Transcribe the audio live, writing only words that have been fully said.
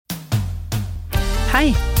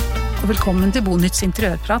Hei, og velkommen til Bonytts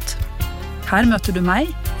interiørprat. Her møter du meg,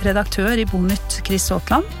 redaktør i Bonytt Chris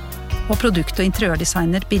Aatland, og produkt- og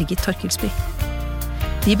interiørdesigner Birgit Torkelsby.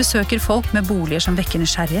 Vi besøker folk med boliger som vekker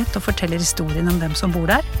nysgjerrighet og forteller historien om dem som bor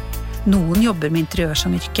der. Noen jobber med interiør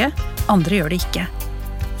som yrke, andre gjør det ikke.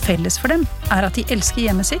 Felles for dem at de elsker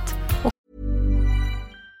hjemmet sitt.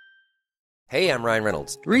 Hey, I'm Ryan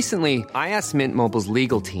Reynolds. Recently, I asked Mint Mobile's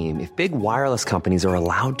legal team if big wireless companies are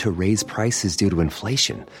allowed to raise prices due to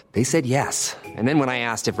inflation. They said yes. And then when I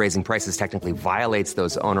asked if raising prices technically violates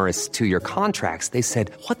those onerous two-year contracts, they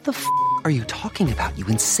said, "What the f*** are you talking about, you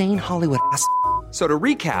insane Hollywood ass?" So to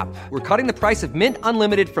recap, we're cutting the price of Mint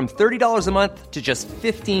Unlimited from $30 a month to just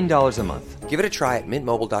 $15 a month. Give it a try at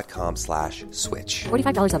mintmobile.com/switch.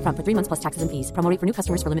 $45 up front for 3 months plus taxes and fees. Promo rate for new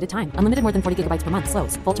customers for limited time. Unlimited more than 40 gigabytes per month.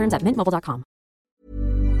 Slows full terms at mintmobile.com.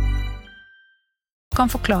 Kan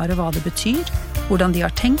forklare hva det betyr, hvordan de har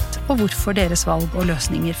tenkt, og hvorfor deres valg og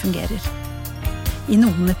løsninger fungerer. I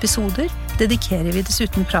noen episoder dedikerer vi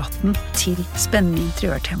dessuten praten til spennende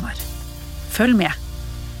interiørtemaer. Følg med!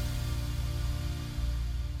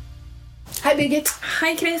 Hei Birgit.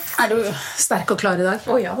 Hei Chris. Du sterk og klar i dag?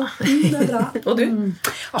 Ja da, det bra. Og du?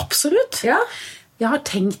 Absolutt. Ja. Jeg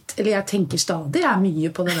tenker stadig mye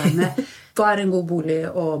på det der med hva en god bolig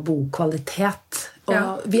og bokvalitet. Og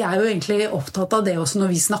vi jo egentlig opptatt av det også når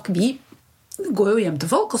vi snakker. Vi går jo hjem til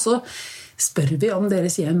folk, og så spør vi om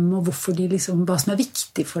deres hjem, og hvorfor de liksom, hva som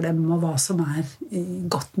viktig for dem, og hva som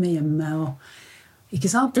godt med hjemmet. Ikke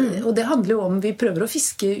sant? Og det handler jo om, vi prøver å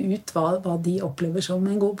fiske ut hva de opplever som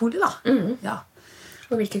en god bolig, da. Ja.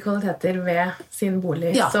 Og hvilke kvaliteter ved sin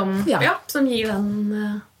bolig som gir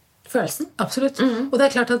den følelsen. Absolutt. Og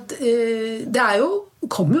det klart at det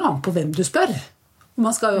kommer jo an på hvem du spør.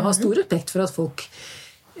 Man skal jo ha stor respekt for at folk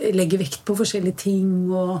legger vekt på forskjellige ting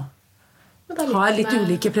og har litt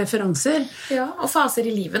ulike preferanser. Ja, og faser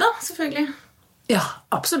i livet da, selvfølgelig. Ja,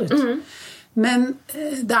 absolutt. Men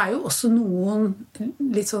det jo også noen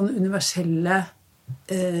litt sånn universelle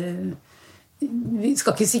vi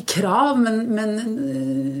skal ikke si krav, men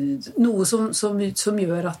noe som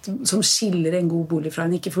gjør som skiller en god bolig fra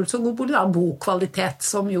en ikke fullt så god bolig, da, bokvalitet,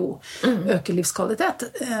 som jo øker livskvalitet.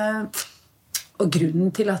 Og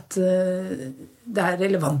grunnen til at det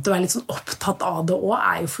relevant å være litt sånn opptatt av det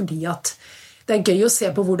også, jo fordi at det gøy å se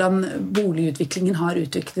på hvordan boligutviklingen har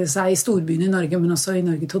utviklet seg i storbyen i Norge, men også i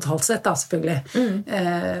Norge totalt sett, da, selvfølgelig.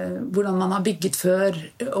 Hvordan man har bygget før,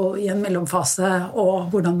 og i en mellomfase,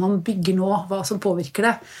 og hvordan man bygger nå, hva som påvirker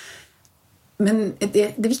det. Men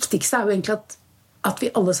det viktigste jo egentlig at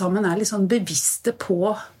vi alle sammen litt sånn bevisste på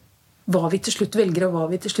hva vi til slutt velger, og hva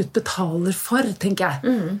vi til slutt betaler for, tenker jeg.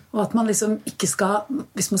 Og at man liksom ikke skal,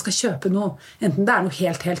 hvis man skal kjøpe noe, enten det noe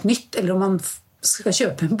helt nytt, eller om man skal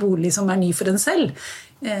kjøpe en bolig som ny for en selv,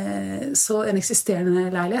 så en eksisterende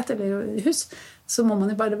leilighet eller hus, så må man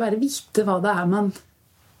jo bare vite hva det man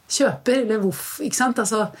kjøper, eller hvorfor, ikke sant?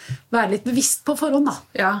 Altså, være litt bevisst på forhånd, da.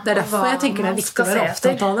 Ja, det derfor jeg tenker det viktig å være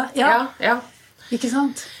opptatt av det. Ja. Ikke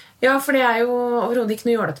sant? Ja, for det jo overhodet ikke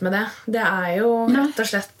noe jålete med det. Det jo rett og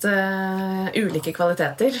slett ulike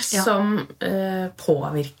kvaliteter som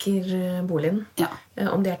påvirker boligen,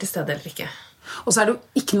 om de til stede eller ikke. Og så det jo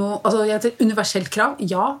ikke noe, altså universelt krav,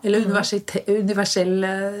 eller universell,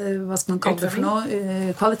 hva skal man kalle det for noe,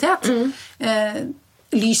 kvalitet.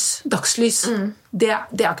 Lys, dagslys, det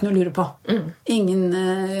ikke noe å lure på. Ingen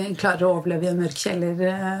klarer å overleve i en mørk kjeller,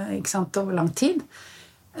 ikke sant, over lang tid.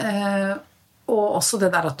 Og også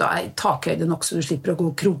det der at du i takhøyde nok så du slipper å gå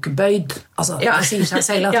krokebøyd. Altså, det sier seg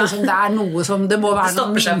selv at liksom, det noe som, det må være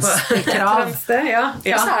noen minstekrav. Og så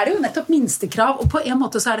det jo nettopp minstekrav, og på en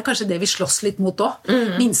måte så det kanskje det vi slåss litt mot også.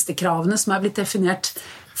 Minstekravene som blitt definert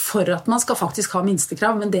for at man skal faktisk ha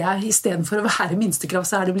minstekrav, men det i stedet for å være minstekrav,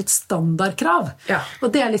 så det blitt standardkrav. Og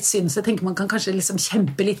det litt synd, så jeg tenker man kan kanskje liksom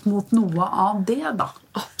kjempe litt mot noe av det, da.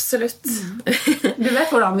 Absolutt. Du vet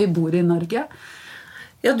hvordan vi bor i Norge?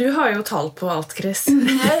 Ja, du har jo tall på alt, Chris.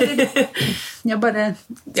 Jeg bare...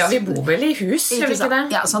 Ja, vi bor vel i hus, gjør vi ikke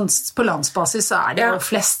det? Ja, sånn, på landsbasis så det jo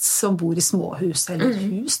flest som bor i småhus, eller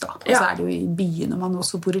hus da. Og så det jo i byene man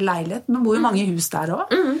også bor i leilighet, men bor jo mange hus der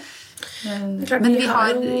også. Men vi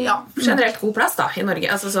har generelt god plass da, i Norge.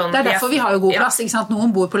 Altså, sånn, det derfor vi har jo god plass, ikke sant?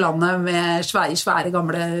 Noen bor på landet med svære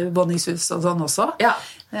gamle våningshus og sånn også.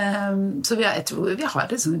 Så jeg tror vi har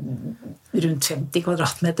liksom rundt 50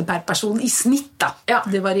 kvadratmeter per person i snitt da.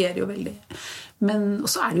 Det varierer jo veldig. Men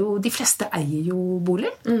også det jo, de fleste eier jo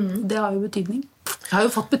bolig. Det har jo betydning. Det har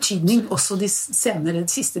jo fått betydning også de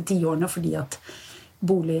siste 10 årene, fordi at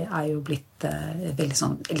bolig jo blitt veldig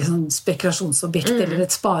sånn spekulasjonsobjekt eller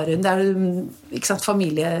et spare. Ikke sant?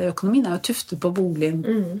 Familieøkonomien jo tuftet på boligen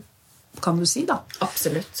kan du si da.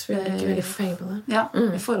 Absolutt, vi er ikke veldig feil på det. Ja,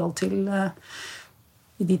 i forhold til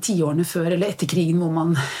i de 10 årene før eller etter krigen hvor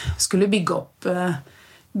man skulle bygge opp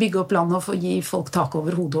landet og gi folk tak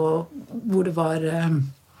over hodet, og hvor det var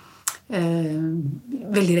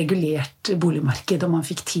veldig regulert boligmarked, og man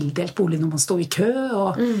fikk tildelt bolig når man stod i kø,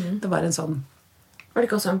 og det var en sånn. Var det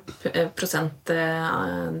ikke også en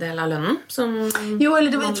prosentdel av lønnen? Jo,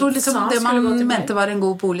 eller jeg tror liksom det man mente var en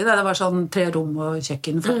god bolig. Det var sånn 3 rom og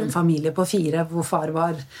kjøkken for en familie på 4, hvor far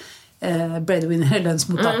var breadwinner,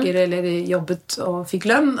 lønnsmottaker, eller jobbet og fikk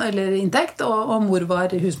lønn eller inntekt, og mor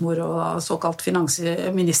var husmor og såkalt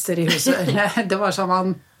finansminister i huset. Det var sånn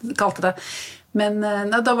man kalte det. Men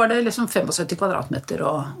da var det liksom 75 kvadratmeter,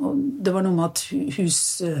 og det var noe med at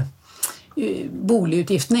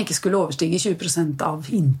boligutgiftene ikke skulle overstige 20% av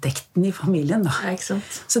inntekten i familien da. Ja, ikke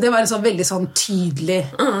sant? Så det var en sånn veldig sånn tydelig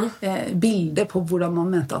bilde på hvordan man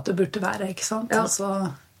mente at det burde være, ikke sant? Ja.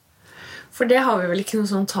 Altså, for det har vi vel ikke noen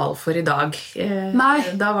sånn tall for i dag. Nei,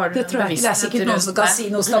 det tror jeg ikke. Det er sikkert noen som kan si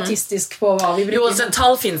noe statistisk på hva vi bruker. Jo, så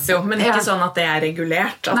tall finnes jo, men ikke sånn at det er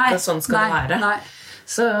regulert, at sånn skal det være. Nei.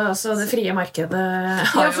 Så det frie markedet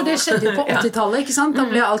har Ja, for det skjedde jo på 80-tallet, ikke sant? Da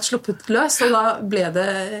ble alt sluppet løs, og da ble det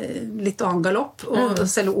litt annen galopp, og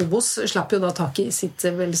selv Obos slapp jo da tak i sitt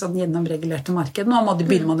veldig sånn gjennomregulerte marked. Nå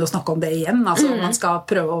begynner man jo å snakke om det igjen, altså man skal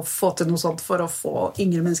prøve å få til noe sånt for å få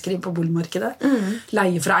yngre mennesker inn på boligmarkedet.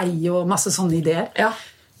 Leie fra eie og masse sånne ideer. Ja.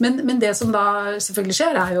 Men det som da selvfølgelig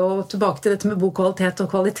skjer, er jo tilbake til dette med bokvalitet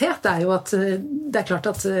og kvalitet, det er jo at det er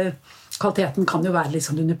klart at kvaliteten kan jo være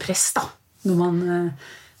litt sånn under press da, når man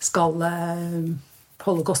skal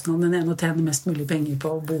holde kostnadene ned og tjene mest mulig penger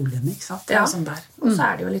på boligene, ikke sant? Det er sånn der. Og så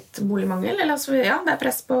er det jo litt boligmangel, eller altså, det er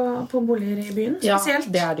press på boliger i byen, spesielt.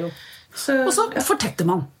 Ja, det er det jo. Og så fortetter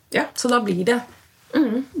man. Ja. Så da blir det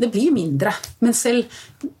blir mindre. Men selv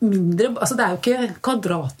mindre, altså det er jo ikke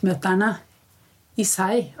kvadratmeterne i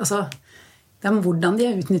seg, altså det er hvordan de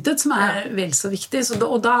er utnyttet som er vel så viktig.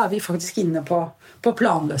 Og da er vi faktisk inne på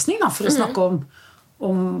planløsning da, for å snakke om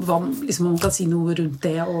hva, liksom, man kan si noe rundt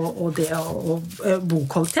det og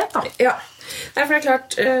bokvalitet da. Ja, for det er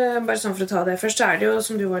klart, bare sånn for å ta det først, så er det jo,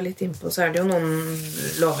 som du var litt inne på, så er det jo noen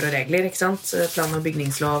lover og regler, ikke sant? Plan- og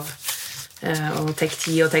bygningslov og TEK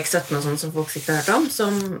 10 og TEK 17 og sånn som folk sikkert har hørt om,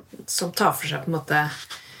 som tar for seg på en måte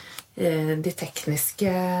de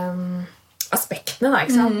tekniske aspektene da,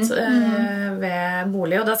 ikke sant? Ved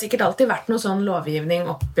bolig, og det har sikkert alltid vært noe sånn lovgivning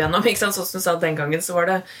opp igjennom, ikke sant? Sånn som du sa den gangen, så var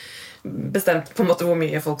det bestemt på en måte hvor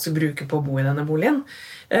mye folk skal bruke på å bo i denne boligen.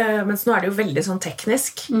 Mens nå er det jo veldig sånn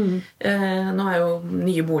teknisk. Nå er jo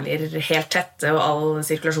nye boliger helt tette, og all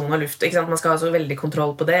sirkulasjon av luft. Ikke sant? Man skal ha så veldig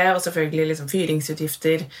kontroll på det, og selvfølgelig liksom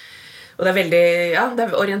fyringsutgifter. Og det er veldig, det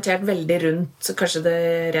er orientert veldig rundt kanskje det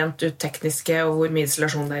rent ut tekniske, og hvor mye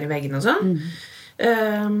isolasjon det er i veggene og sånn.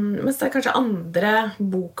 Mens det er kanskje andre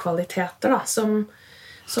bokvaliteter da, som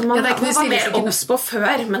man var mer obs på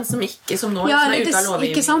før, men som nå er ute av lovgivningen.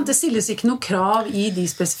 Ikke sant? Det stilles ikke noe krav i de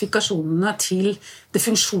spesifikasjonene til det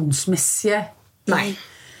funksjonsmessige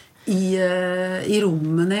i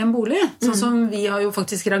rommene i en bolig. Sånn som vi har jo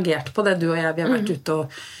faktisk reagert på det, du og jeg. Vi har vært ute og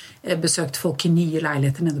besøkt folk i nye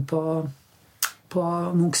leiligheter nede på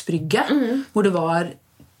Munchs Brygge, hvor det var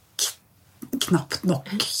knapt nok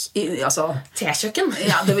tekjøkken.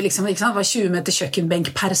 Ja, det var liksom, ikke sant? Det var 20 meter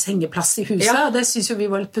kjøkkenbenk per sengeplass i huset, og det synes jo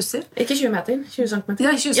vi var litt pussig. Ikke 20 meter, 20 centimeter.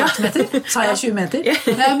 Ja, 20 centimeter. Sa jeg 20 meter?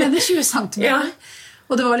 Jeg mener 20 centimeter.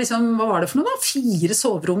 Og det var liksom, hva var det for noe da? 4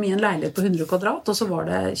 soverom i en leilighet på 100 kvadrat, og så var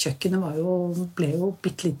det, kjøkkenet ble jo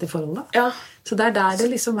bittelite i forhold da. Ja. Så det er der det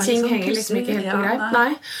liksom er ting liksom, henger liksom ikke helt på greip.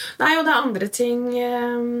 Nei, og det er andre ting,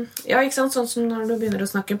 ikke sant, sånn som når du begynner å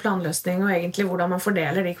snakke planløsning, og egentlig hvordan man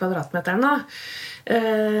fordeler de kvadratmeterne,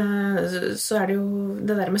 så er det jo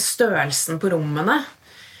det der med størrelsen på rommene.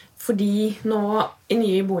 Fordi nå i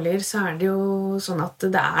nye boliger så er det jo sånn at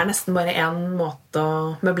det er nesten bare en måte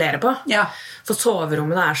å møblere på. Ja. For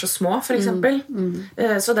soverommene er så små, for eksempel.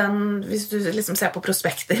 Så hvis du liksom ser på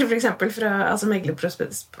prospekter, for eksempel, altså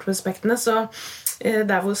meglerprospektene, så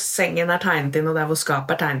der hvor sengen er tegnet inn, og der hvor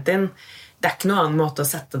skapet er tegnet inn, det er ikke noen annen måte å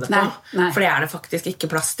sette det på. Nei. For det er det faktisk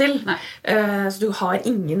ikke plass til. Så du har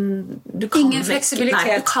ingen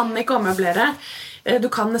fleksibilitet. Du kan ikke ommøblere. Du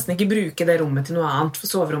kan nesten ikke bruke det rommet til noe annet, for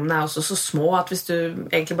soverommene er også så små at hvis du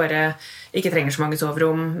egentlig bare ikke trenger så mange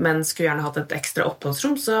soverom, men skulle gjerne hatt et ekstra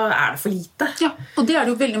oppholdsrom, så er det for lite. Ja, og det er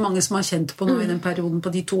det jo veldig mange som har kjent på nå i den perioden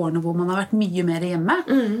på de 2 årene hvor man har vært mye mer hjemme,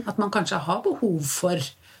 at man kanskje har behov for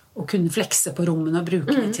å kunne flekse på rommene og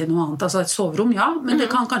bruke det til noe annet. Altså et soverom, ja, men det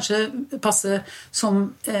kan kanskje passe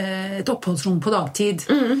som et oppholdsrom på dagtid.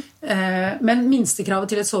 Men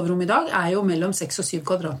minstekravet til et soverom i dag er jo mellom 6 og 7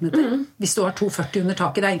 kvadratmeter. Hvis du har 240 under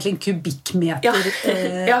taket, det er egentlig en kubikkmeter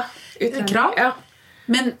krav. Ja.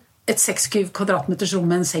 Men et 6 kvadratmeters rom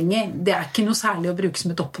med en seng i, det er ikke noe særlig å bruke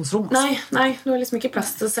som et oppholdsrom. Altså. Nei, du har liksom ikke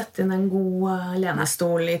plass til å sette inn en god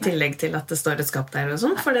lenestol i tillegg til at det står et skap der og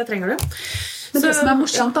sånt, for det trenger du. Men det som er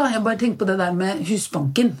morsomt da, jeg bare tenker på det der med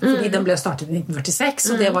Husbanken, fordi den ble startet i 1946,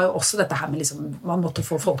 og det var jo også dette her med liksom, man måtte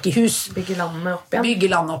få folk i hus. Bygge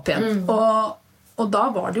landet opp igjen. Og da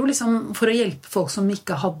var det jo liksom for å hjelpe folk som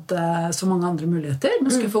ikke hadde så mange andre muligheter,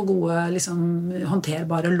 man skulle få gode, liksom,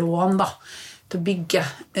 håndterbare lån da, til å bygge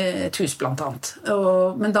et hus blant annet.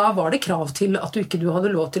 Men da var det krav til at du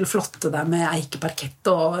hadde lov til å flotte deg med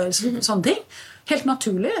eikeparkett og sånne ting. Helt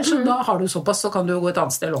naturlig, så da har du såpass, så kan du jo gå et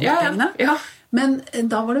annet sted og låne pengene. Ja. Men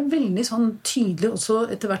da var det veldig sånn tydelig også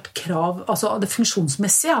etter hvert krav, altså det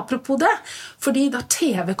funksjonsmessige, apropos det. Fordi da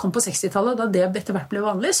TV kom på 60-tallet, da det etter hvert ble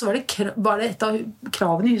vanlig, så var det et av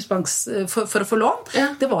kravene i Husbanks for å få lån,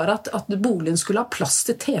 det var at boligen skulle ha plass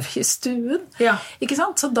til TV i stuen. Ja. Ikke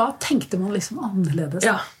sant? Så da tenkte man liksom annerledes.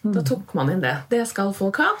 Ja, da tok man inn det. Det skal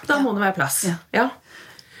folk ha, da må det være plass. Ja.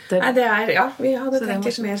 Nei, det vi hadde tenkt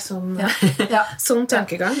litt mer sånn, sånn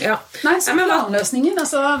tankegang. Ja. Nei, så planløsningen,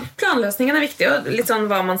 altså... Planløsningen er viktig, og litt sånn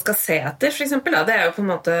hva man skal se etter, for eksempel. Da. Det er jo på en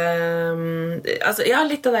måte... Altså,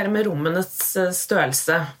 litt det der med rommenes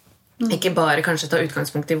størrelse. Ikke bare kanskje ta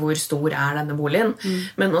utgangspunkt i hvor stor er denne boligen,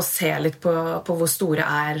 men å se litt på hvor store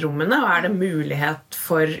er rommene, og er det mulighet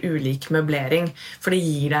for ulik møblering, for det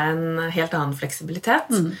gir deg en helt annen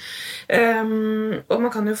fleksibilitet. Og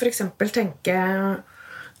man kan jo for eksempel tenke...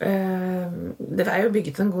 Det er jo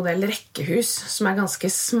bygget en god del rekkehus som er ganske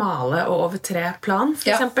smale og over 3 plan, for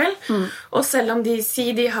eksempel. Og selv om de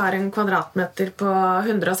sier de har en kvadratmeter på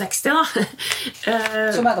 160 da,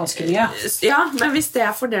 som er ganske mye. Ja, men hvis det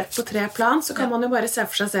er fordelt på 3 plan, så kan man jo bare se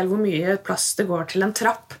for seg selv hvor mye plass det går til en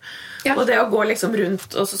trapp. Og det å gå liksom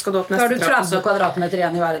rundt, og så skal du opp neste trapp. Da har du 30 kvadratmeter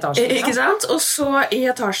igjen i hver etasje. Ikke sant? Og så i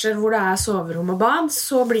etasjer hvor det er soverom og bad,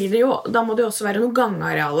 så blir det jo, da må det jo også være noe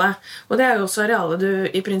gangareale. Og det er jo også areale du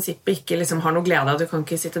i prinsippet ikke liksom har noe glede av. Du kan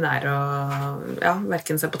ikke sitte der og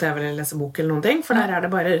hverken se på TV eller lese bok eller noen ting, for der er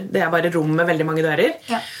det er bare rom med veldig mange dører.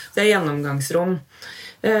 Det er gjennomgangsrom.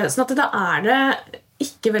 Sånn at da er det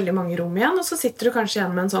ikke veldig mange rom igjen, og så sitter du kanskje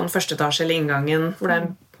igjen med en sånn første etasje eller inngangen hvor det er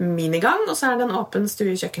en minigang, og så er det en åpen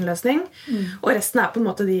stue-kjøkkenløsning, og resten er på en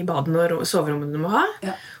måte de badene og soverommene du må ha.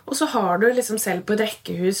 Og så har du liksom selv på et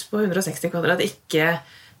rekkehus på 160 kvadrat ikke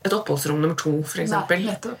et oppholdsrom nummer 2, for eksempel.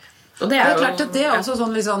 Nei, og det er jo klart at det er også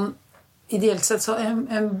sånn liksom, ideelt sett så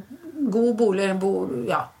en god bolig,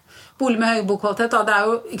 bolig med høy bokvalitet, da, det er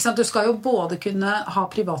jo, ikke sant, du skal jo både kunne ha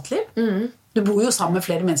privatliv, du bor jo sammen med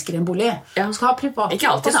flere mennesker i en bolig. Du skal ha privatliv. Ikke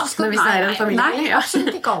alltid da, men hvis det er en familie. Nei,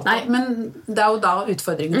 absolutt ikke alltid. Men det er jo da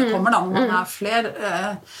utfordringene kommer da, når man er flere.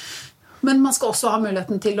 Men man skal også ha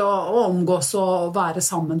muligheten til å omgås og være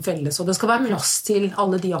sammen felles, og det skal være plass til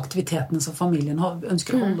alle de aktivitetene som familien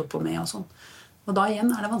ønsker å holde på med og sånn. Og da igjen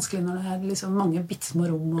er det vanskelig når det er liksom mange bittsmå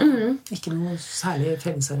rom og ikke noe særlig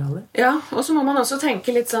fellesarealer. Ja, og så må man også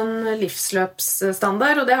tenke litt sånn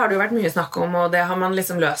livsløpsstandard, og det har det jo vært mye snakk om, og det har man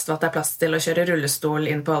liksom løst ved at det er plass til å kjøre rullestol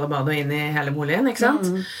inn på alle bad og inn i hele boligen, ikke sant?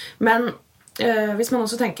 Men hvis man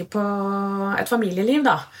også tenker på et familieliv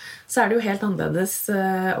da, så er det jo helt annerledes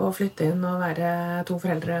å flytte inn og være 2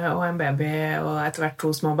 foreldre og en baby og etter hvert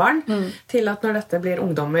 2 små barn, til at når dette blir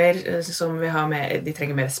ungdommer som vil ha mer, de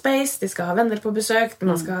trenger mer space, de skal ha venner på besøk,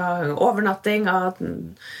 man skal ha overnatting av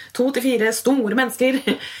 2 til 4 store mennesker,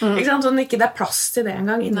 ikke sant? Sånn ikke det er plass til det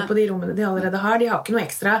engang inne på de rommene de allerede har, de har ikke noe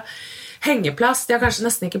ekstra hengeplass, de har kanskje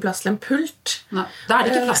nesten ikke plass til en pult. Nei, da er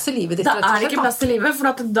det ikke plass til livet ditt. Da er det ikke plass til livet,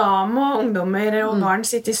 for at da må ungdommer og barn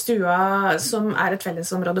sitte i stua som er et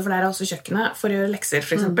fellesområde, for der er også kjøkkenet for å gjøre lekser,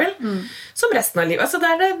 for eksempel, som resten av livet. Altså,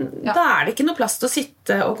 da er det ikke noe plass til å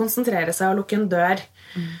sitte og konsentrere seg og lukke en dør.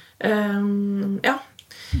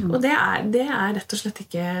 Og det er rett og slett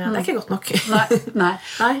ikke det er ikke godt nok. Nei.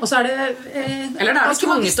 Og så er det eller det er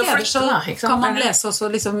ganske mange steder så kan man lese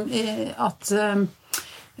også liksom at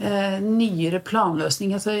nyere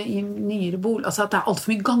planløsning, altså i nyere bolig, altså at det er alt for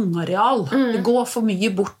mye gangareal. Det går for mye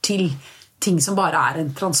bort til ting som bare er en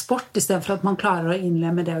transport, i stedet for at man klarer å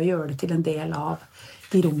innlemme det og gjøre det til en del av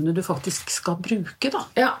de rommene du faktisk skal bruke da.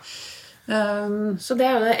 Ja. Så det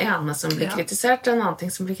er jo det ene som blir kritisert. En annen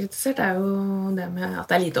ting som blir kritisert er jo det med at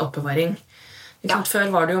det er lite oppbevaring. Før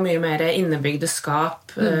var det jo mye mer innebygde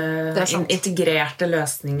skap, integrerte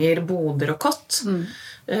løsninger, boder og kott.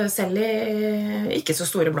 selv I ikke så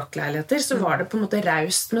store blokkleiligheter, så var det på en måte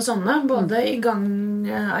raust med sånne, både I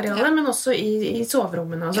gangarealet, men også I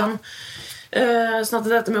soverommene og sånn. Sånn at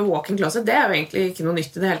dette med walk-in closet, det jo egentlig ikke noe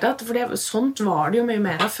nytt I det hele tatt, for sånt var det jo mye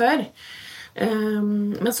mer av før.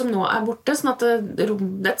 Men som nå borte, sånn at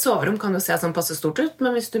et soverom kan jo se sånn passe stort ut,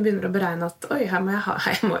 men hvis du begynner å beregne at oi,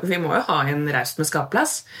 vi må jo ha en raust med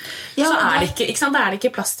skapplass, så det ikke sant, det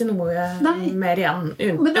ikke plass til noe mer igjen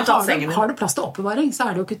men har du plass til oppbevaring,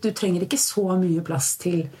 så det jo ikke, du trenger ikke så mye plass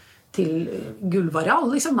til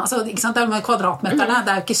gulvareal, liksom. Altså, ikke sant? Det med kvadratmeterne,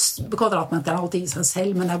 det jo ikke kvadratmeterne alltid I seg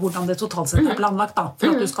selv, men det hvordan det totalt sett planlagt da,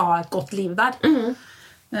 for at du skal ha et godt liv der.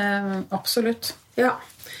 Absolutt. Ja.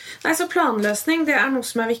 Nei, så planløsning, det noe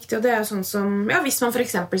som viktig, og det jo sånn som, ja, hvis man for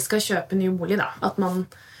eksempel skal kjøpe ny bolig da, at man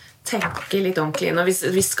tenker litt ordentlig inn, og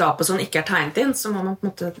hvis skapet sånn ikke tegnet inn, så må man på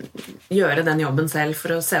en måte gjøre den jobben selv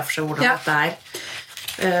for å se for seg hvordan dette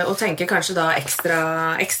og tenke kanskje da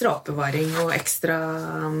ekstra oppbevaring og ekstra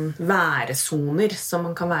væresoner som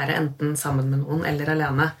man kan være enten sammen med noen eller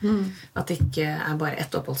alene. At det ikke bare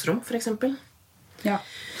ett oppholdsrom, for eksempel. Ja.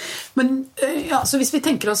 Men ja, så hvis vi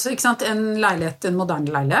tenker oss ikke sant, en leilighet, en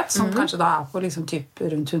moderne leilighet som kanskje da på liksom typ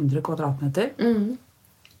rundt 100 kvadratmeter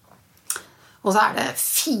og så det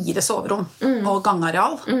 4 soverom og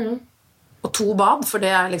gangareal og 2 bad, for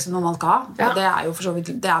det liksom noe man skal ha og det jo for så vidt,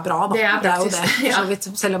 det bra da det jo det, for så vidt,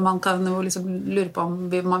 selv om man kan jo liksom lure på om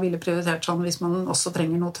man ville prioritert sånn hvis man også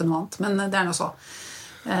trenger noe til noe annet, men det noe så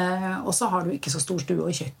og så har du ikke så stor stue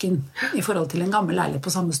og kjøkken I forhold til en gammel leilighet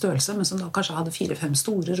på samme størrelse, men som da kanskje hadde 4-5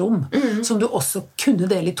 store rom, som du også kunne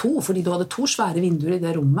dele I 2, fordi du hadde 2 svære vinduer I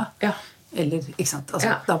det rommet. Eller, ikke sant?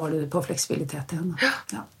 Altså, da var du på fleksibilitet igjen.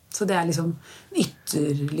 Ja. Så det liksom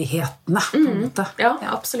ytterlighetene, på en måte. Ja,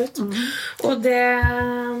 absolutt. Og det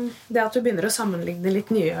at du begynner å sammenligne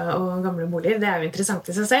litt nye og gamle boliger, det jo interessant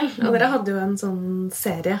I seg selv. Og dere hadde jo en sånn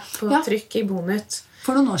serie på trykk I Bonyt,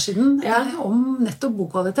 for noen år siden om nettopp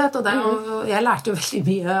bokvalitet, og jeg lærte jo veldig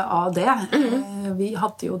mye av det. Vi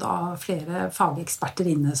hadde jo da flere fageksperter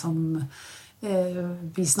inne som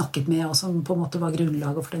vi snakket med, og som på en måte var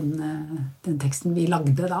grunnlaget for den teksten vi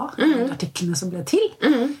lagde da, artiklene som ble til.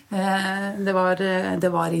 Det var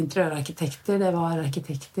interiørarkitekter, det var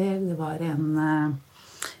arkitekter, det var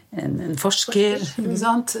en forsker, ikke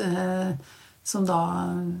sant? Som da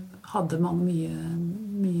hadde man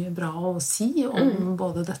mye bra å si om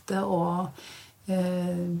både dette og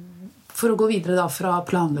for å gå videre da fra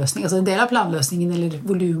planløsning, altså en del av planløsningen eller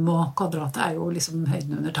volum og kvadratet jo liksom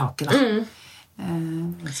høyden under taket da.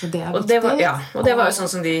 Så det og det viktig. Og det var jo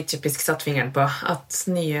sånn som de typisk satt fingeren på, at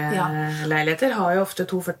nye leiligheter har jo ofte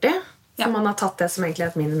 240, så man har tatt det som egentlig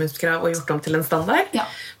et minimumskrav og gjort om til en standard,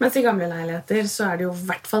 mens I gamle leiligheter så det jo I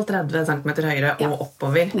hvert fall 30 cm høyere og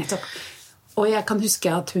oppover. Nettopp. Og jeg kan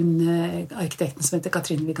huske at hun, arkitekten som heter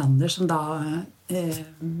Katrine Vigander, som da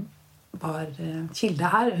var kilde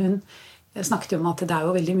her, hun snakket jo om at det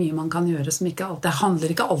jo veldig mye man kan gjøre som ikke alltid, det handler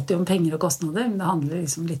ikke alltid om penger og kostnader, men det handler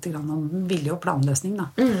liksom litt grann om vilje og planløsning da.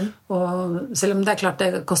 Og selv om det klart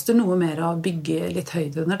det koster noe mer å bygge litt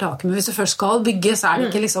høyde under taket, men hvis du først skal bygge, så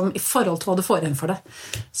det ikke liksom, I forhold til hva du får igjen for det,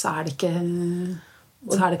 så det ikke...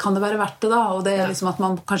 kan det være verdt det da, og det liksom at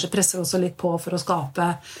man kanskje presser også litt på for å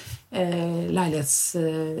skape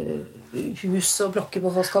leilighetshus og blokker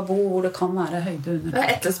hvor folk skal bo, hvor det kan være høyde under. Det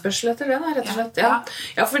etterspørsel etter det da, rett og slett.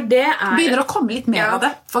 Ja, for det begynner å komme litt mer av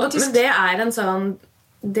det, faktisk. Men det en sånn,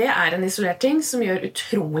 det en isolert ting som gjør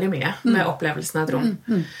utrolig mye med opplevelsen av et rom.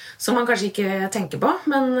 Som man kanskje ikke tenker på,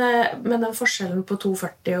 men den forskjellen på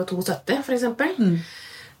 240 og 270 for eksempel,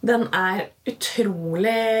 den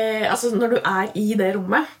utrolig, altså når du I det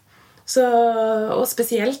rommet, så, og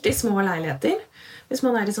spesielt I små leiligheter, hvis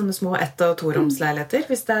man I sånne små 1- og 2-romsleiligheter,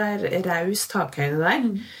 hvis det raus takhøyde der,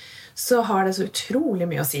 så har det så utrolig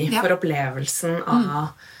mye å si for opplevelsen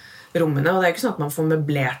av rommene, og det ikke sånn at man får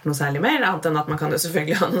møblert noe særlig mer, annet enn at man kan jo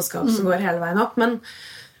selvfølgelig ha noen skap som går hele veien opp, men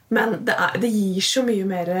det gir så mye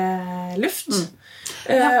mer luft.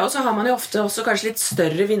 Og så har man jo ofte også kanskje litt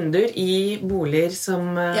større vinduer I boliger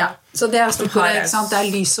som... så det stort, ikke sant? Det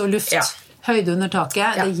lys og luft, høyde under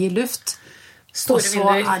taket, det gir luft, store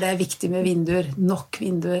og så det viktig med vinduer, nok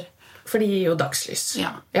vinduer. For de gir jo dagslys.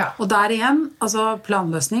 Og der igjen, altså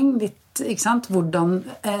planløsning, litt, ikke sant? Hvordan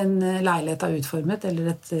en leilighet utformet, eller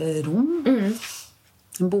et rom,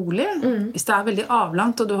 en bolig. Hvis det veldig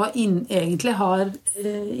avlangt, og du egentlig har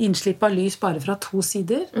innslipp av lys bare fra 2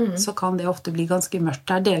 sider, så kan det ofte bli ganske mørkt.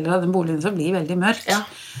 Det deler av den boligen som blir veldig mørk.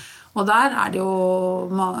 Og der det jo,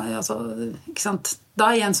 altså, ikke sant?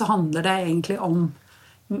 Da igjen så handler det egentlig om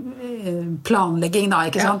planlegging da,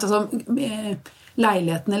 ikke sant? Altså,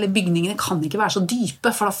 leilighetene eller bygningene kan ikke være så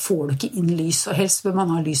dype, for da får du ikke inn lys, og helst bør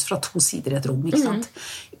man ha lys fra 2 sider I et rom, ikke sant?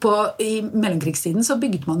 I mellomkrigstiden så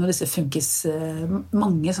bygget man jo disse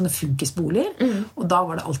mange sånne funkisboliger, og da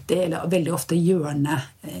var det alltid, eller veldig ofte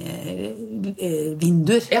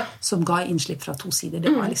vinduer som ga innslipp fra 2 sider.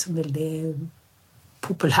 Det var liksom veldig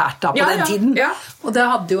populært da på den tiden. Og det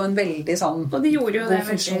hadde jo en veldig sånn og de gjorde jo det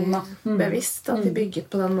veldig bevisst at de bygget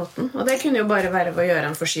på den måten. Og det kunne jo bare være ved å gjøre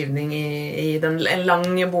en forskyvning I en lang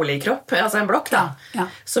boligkropp, altså en blokk da,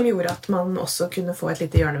 som gjorde at man også kunne få et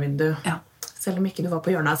lite hjørnevindu. Selv om ikke du var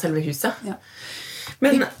på hjørnet av selve huset.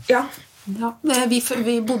 Men,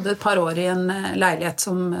 vi bodde et par år I en leilighet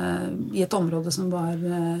I et område som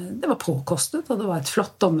det var påkostet, og det var et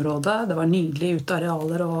flott område, det var nydelig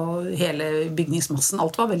utearealer, og hele bygningsmassen,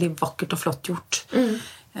 alt var veldig vakkert og flott gjort.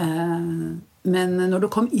 Men når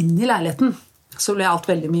du kom inn I leiligheten, så ble alt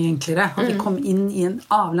veldig mye enklere. Og vi kom inn I en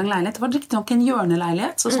avlang leilighet. Det var riktig nok en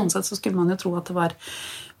hjørneleilighet, så sånn sett så skulle man jo tro at det var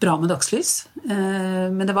bra med dagslys.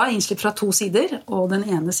 Men det var innslipp fra 2 sider, og den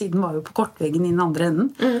ene siden var jo på kortveggen I den andre enden.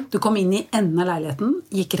 Du kom inn I enden av leiligheten,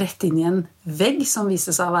 gikk rett inn I en vegg som viste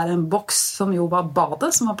seg å være en boks som jo var badet,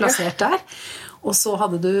 som var plassert der. Og så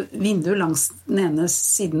hadde du vindu langs den ene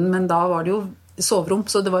siden, men da var det jo soverom,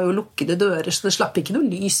 så det var jo lukkede dører, så det slapp ikke noe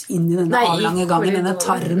lys inn I denne avlange gangen, denne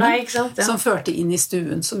tarmen som førte inn I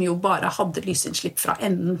stuen, som jo bare hadde lysinnslipp fra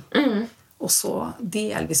enden. Og så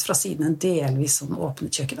delvis fra siden, en delvis sånn åpnet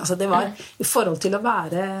kjøkken. Altså det var I forhold til å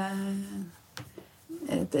være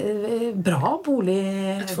et bra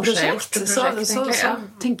boligprosjekt, så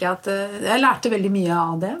tenker jeg at jeg lærte veldig mye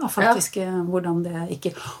av det, da, faktisk, hvordan det ikke...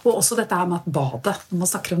 Og også dette her med at badet, når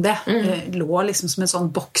man snakker om det, lå liksom som en sånn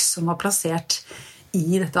boks som var plassert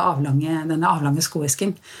I denne avlange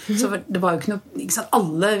skoesken. Så det var jo ikke noe... Ikke sant?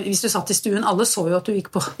 Alle, hvis du satt I stuen, alle så jo at du gikk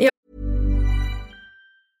på...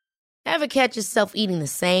 Ever catch yourself eating the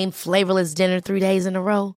same flavorless dinner 3 days in a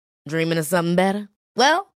row? Dreaming of something better?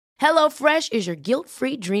 Well, HelloFresh is your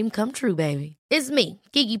guilt-free dream come true, baby. It's me,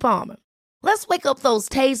 Keke Palmer. Let's wake up those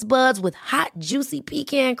taste buds with hot, juicy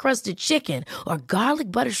pecan-crusted chicken or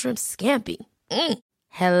garlic butter shrimp scampi.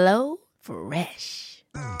 Hello Fresh.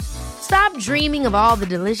 Stop dreaming of all the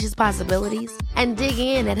delicious possibilities and dig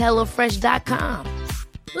in at HelloFresh.com.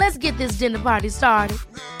 Let's get this dinner party started.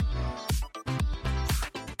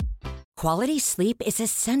 Quality sleep is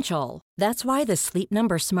essential. That's why the Sleep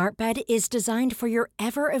Number Smart Bed is designed for your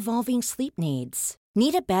ever-evolving sleep needs.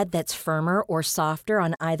 Need a bed that's firmer or softer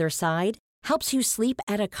on either side? Helps you sleep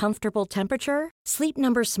at a comfortable temperature? Sleep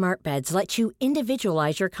Number Smart Beds let you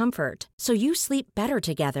individualize your comfort, so you sleep better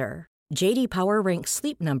together. J.D. Power ranks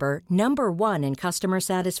Sleep Number #1 in customer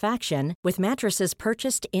satisfaction with mattresses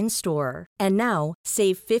purchased in-store. And now,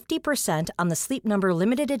 save 50% on the Sleep Number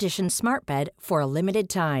Limited Edition Smart Bed for a limited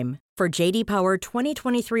time. For J.D. Power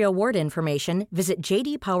 2023 award information, visit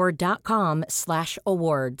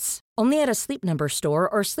jdpower.com/awards. Only at a Sleep Number store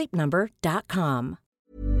or sleepnumber.com.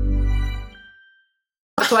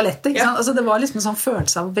 Toalettet, ikke sant? Altså, det var liksom en sånn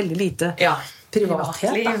følelse av veldig lite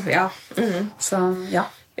privatliv. Så,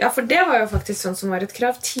 Ja, for det var jo faktisk sånn som var et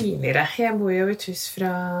krav tidligere. Jeg bor jo I et hus fra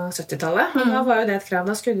 70-tallet, og da var jo det et krav.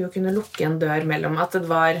 Da skulle du jo kunne lukke en dør mellom at det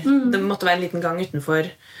måtte være en liten gang utenfor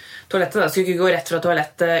toalettet. Da skulle du ikke gå rett fra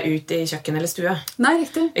toalettet ut I kjøkken eller stue. Nei,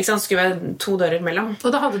 riktig. Ikke sant? Det skulle være 2 dører mellom. Og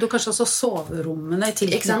da hadde du kanskje også soverommene I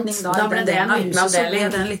tilknytning. Da ble det en liten avdeling. Så ble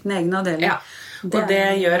det en liten egen avdeling. Ja. Og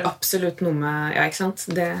det gjør absolutt noe med, ja, ikke sant?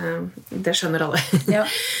 Det skjønner alle. Ja.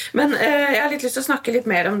 Men jeg har litt lyst til å snakke litt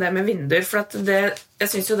mer om det med vinduer, for at jeg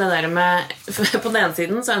synes jo det der med, på den ene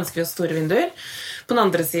siden så ønsker vi oss store vinduer, på den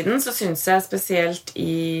andre siden så synes jeg spesielt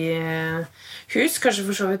I hus, kanskje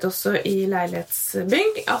for så vidt også I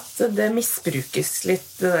leilighetsbygg, at det misbrukes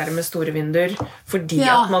litt det der med store vinduer, fordi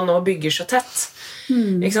at man nå bygger så tett.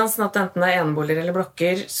 Ikke sant? Sånn at enten det eneboliger eller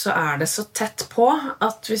blokker, så det så tett på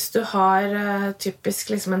at hvis du har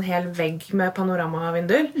typisk liksom en hel vegg med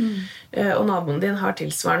panoramavinduer, og naboen din har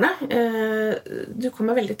tilsvarende, du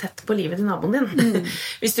kommer veldig tett på livet til naboen din.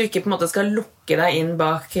 Hvis du ikke på en måte skal lukke deg inn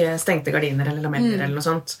bak stengte gardiner eller lameller eller noe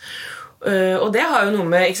sånt. Og det har jo noe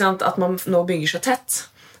med, ikke sant, at man nå bygger så tett.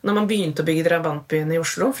 Når man begynte å bygge Drabantbyen I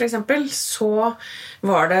Oslo, for eksempel, så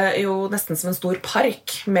var det jo nesten som en stor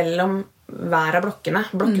park mellom hver av blokkene.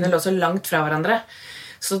 Blokkene lå så langt fra hverandre.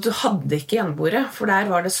 Så du hadde ikke gjenboere, for der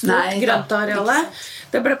var det stort grøntareale.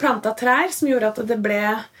 Det ble plantet trær som gjorde at det ble...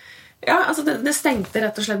 Ja, altså det stengte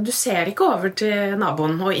rett og slett. Du ser ikke over til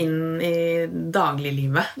naboen og inn I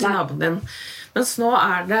dagliglivet til naboen din. Mens nå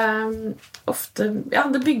det ofte... Ja,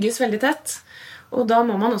 det bygges veldig tett. Og da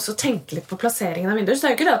må man også tenke litt på plasseringen av vinduer. Så det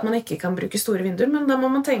er jo ikke det at man ikke kan bruke store vinduer, men da må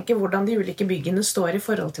man tenke hvordan de ulike byggene står i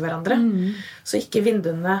forhold til hverandre. Så ikke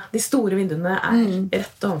de store vinduene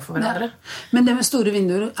rett overfor hverandre. Ja. Men det med store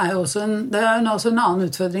vinduer er jo også det er jo også en annen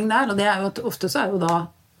utfordring der, og det er jo at ofte så er jo da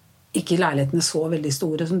ikke leilighetene så veldig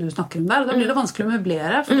store som du snakker om der, og da blir det vanskelig å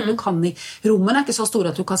møblere, for rommene er ikke så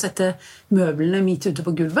store at du kan sette møblene midt ute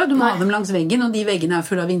på gulvet, du må ha dem langs veggen, og de veggene er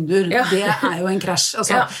fulle av vinduer. Ja. Det er jo en krasj.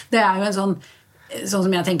 Altså, det er jo en sånn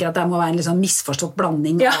som jeg tenker at det må være en liksom misforstått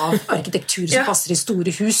blanding av arkitektur som passer i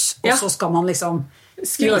store hus, og så skal man liksom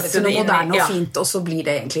gjøre det til noe moderne og fint, og så blir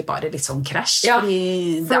det egentlig bare litt sånn krasj. Ja, for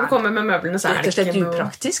når du kommer med møblene, så er det ikke noe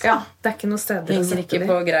upraktisk. Ja, det er ikke noe sted. Henger ikke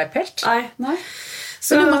på greip helt. Nei.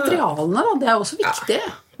 Så materialene da, det er også viktig.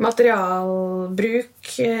 Ja. Materialbruk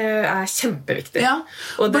er kjempeviktig. Ja.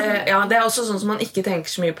 Og det er også sånn som man ikke tenker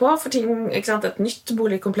så mye på, for ting, ikke sant? Et nytt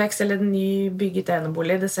boligkompleks eller en ny bygget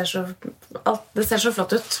enebolig, det ser så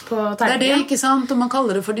flott ut på tegningen. Det er det, ikke sant? Og man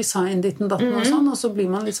kaller det for design ditten datten og sånn, og så blir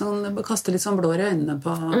man litt sånn, kaster litt sånn blår i øynene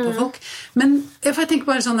på folk. Men jeg tenker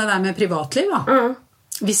bare sånn det der med privatliv da.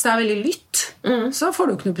 Hvis det er veldig lytt, så får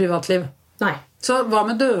du ikke noe privatliv. Nei. Så hva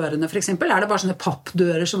med dørene for eksempel? Er det bare sånne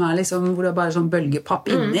pappdører som er liksom, hvor det er bare sånn bølgepapp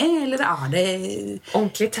inni, eller er det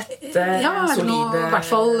ordentlig tette, solide i hvert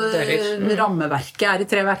fall rammeverket er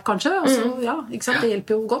i treverk kanskje, altså, ikke sant? Det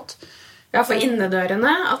hjelper jo godt. Ja, for innedørene,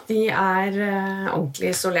 at de er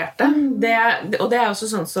ordentlig isolerte. Og det er også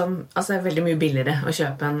sånn som, altså det er veldig mye billigere å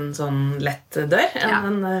kjøpe en sånn lett dør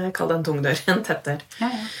enn kall det en tung dør, en tett dør.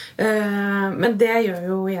 Men det gjør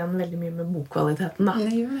jo igjen veldig mye med bokvaliteten da.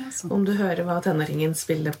 Det gjør det, altså. Om du hører hva tenåringen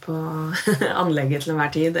spiller på anlegget til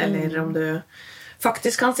enhver tid, eller om du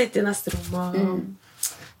faktisk kan sitte i neste rom og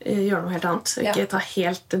gjøre noe helt annet. Ikke ta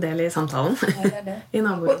helt del i samtalen. I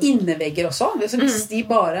og innevegger også. Hvis de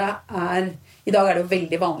bare i dag er det jo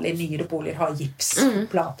veldig vanlig i nyere boliger har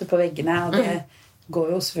gipsplater på veggene, og det går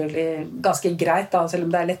jo selvfølgelig ganske greit da, selv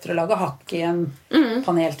om det er lettere å lage hakk i en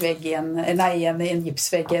panelt vegg i en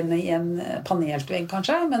gipsvegg enn i en panelt vegg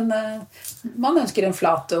kanskje, men man ønsker en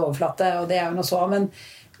flat overflate, og det er jo noe så,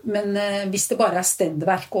 men hvis det bare er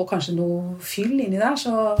stendverk og kanskje noe fyll inni der,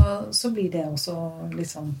 så blir det også litt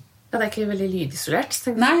sånn... Ja, det er ikke veldig lydisolert,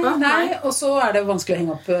 tenker jeg på. Nei, og så er det vanskelig å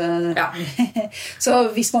henge opp. Så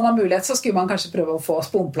hvis man har mulighet, så skulle man kanskje prøve å få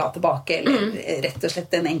sponplate bak, eller rett og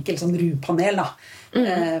slett en enkel sånn rupanel da.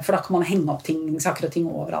 For da kan man henge opp saker og ting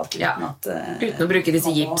overalt uten å bruke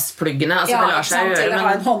disse gipspluggene, altså det lar seg gjøre, eller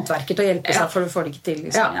ha en håndverker til å hjelpe seg, for du får det ikke til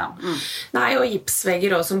liksom. Nei, og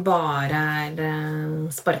gipsvegger også, som bare er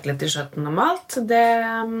sparklet i skjøtten normalt, det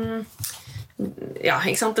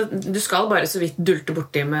ikke sant? Du skal bare så vidt dulte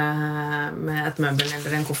borti med et møbel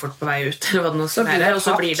eller en koffert på vei ut, eller hva det nå skal være, og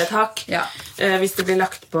så blir det et hakk. Hvis det blir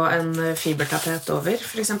lagt på en fibertapet over,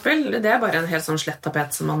 for eksempel, det er bare en helt sånn slett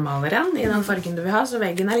tapet som man maler i den fargen du vil ha, så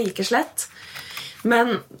veggen er like slett.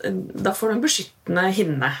 Men da får du en beskyttende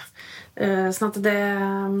hinne. Sånn at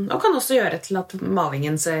og kan også gjøre til at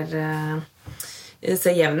malingen ser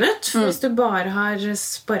jevn ut. For hvis du bare har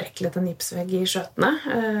sparklet en gipsvegg i skjøtene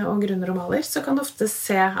og grunner og maler, så kan du ofte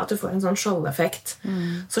se at du får en sånn skjoldeffekt.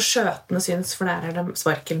 Så skjøtene syns, for der er det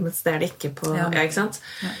sparkel, mens det er det ikke på... ikke sant?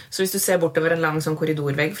 Så hvis du ser bortover en lang sånn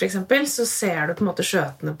korridorvegg, for eksempel, så ser du på en måte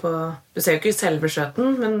skjøtene på... Du ser jo ikke selve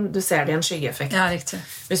skjøten, men du ser det i en skyggeeffekt. Ja, riktig.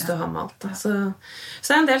 Hvis du har malt. Da. Så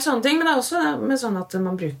det er en del sånne ting, men det er også med sånn at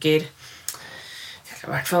man bruker... I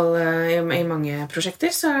hvert fall i mange prosjekter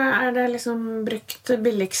så er det liksom brukt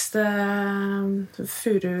billigste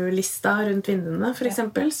furulista rundt vinduene, for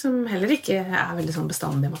eksempel, som heller ikke er veldig sånn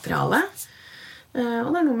bestandig materiale. Og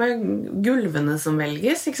det er noe med gulvene som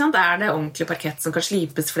velges, ikke sant? Er det ordentlig parkett som kan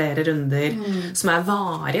slipes flere runder, som er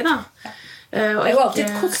varig da? Det er jo alltid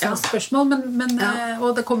et kostnadsspørsmål,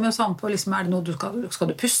 og det kommer jo sånn på liksom, er det noe skal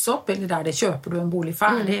du pusse opp, eller er det, kjøper du en bolig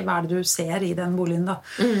ferdig, hva er det du ser i den boligen da?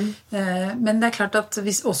 Men det er klart at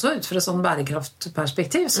også ut fra sånn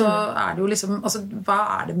bærekraftperspektiv så er det jo liksom, altså, hva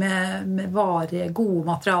er det med varige, gode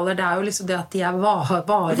materialer? Det er jo liksom det at de er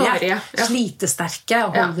varige, slitesterke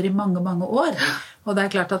og holder i mange, mange år, og det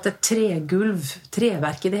er klart at et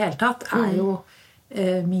treverk i det hele tatt er jo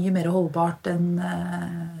mye mer holdbart enn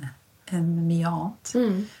mye annet.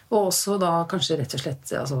 Og også da kanskje rett og slett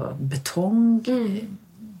betong,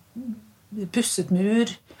 pusset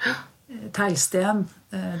mur, teglsten.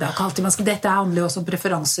 Det er ikke alltid man skal... Dette handler jo også om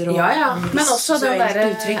preferanser og men også det der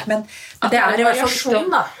uttrykk, men det er i hvert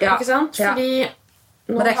fall da, ikke sant? Fordi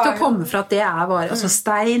men det er ikke til å komme fra at det er varig, altså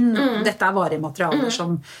stein, dette er varige materialer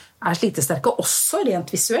som er slitesterke, også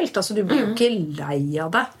rent visuelt. Altså du blir jo ikke lei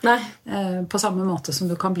av det på samme måte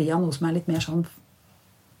som du kan bli av noe som er litt mer sånn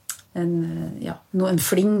en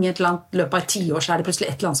fling et eller annet løpet av 10 år, så det plutselig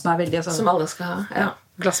et eller annet som veldig som alle skal ha, ja.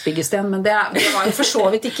 Glassbyggesten, men det var jo for så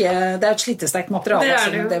vidt ikke, det et slitesterkt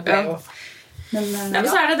materiale. Det ble jo. Men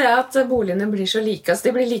så det at boligene blir så like, altså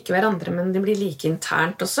de blir like hverandre, men de blir like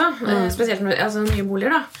internt også, spesielt nye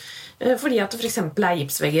boliger da. Fordi at det for eksempel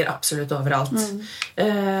gipsvegger absolutt overalt.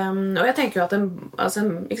 Og jeg tenker jo at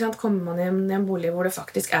ikke sant, kommer man i en bolig hvor det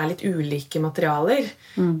faktisk litt ulike materialer,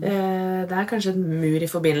 det kanskje en mur i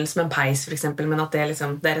forbindelse med en peis for eksempel, men at det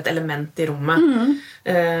et element i rommet.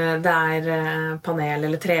 Det panel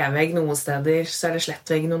eller trevegg noen steder, så det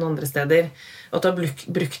slettvegg noen andre steder, og at du har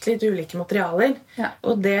brukt litt ulike materialer,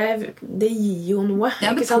 og det gir jo noe.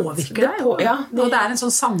 Ja, det påvirker deg. Og det en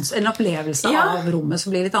sånn en opplevelse av rommet som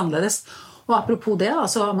blir litt annerledes. Og apropos det,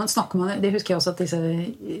 så snakker man, det husker jeg også at disse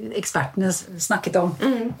ekspertene snakket om,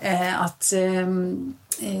 at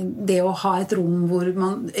det å ha et rom hvor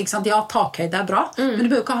man, ikke sant, takhøyde bra, men du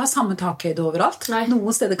bør ikke ha samme takhøyde overalt. Nei.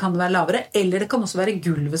 Noen steder kan det være lavere, eller det kan også være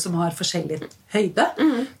gulvet som har forskjellig høyde.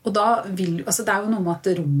 Og da det jo noe med at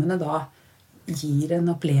rommene da gir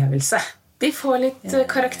en opplevelse. De får litt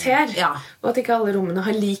karakter, og at ikke alle rommene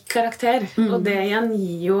har lik karakter. Og det igjen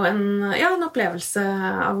gir jo en opplevelse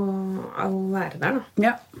av å være der. Da.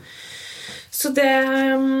 Ja. Så det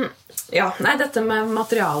dette med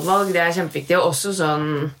materialvalg, det kjempeviktig. Og også sånn,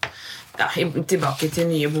 tilbake til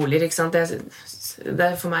nye boliger, ikke sant?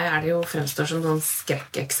 For meg det jo fremstår som sånn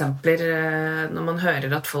skrekkeksempler når man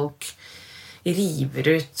hører at folk river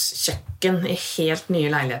ut kjøkken i helt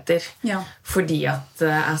nye leiligheter fordi at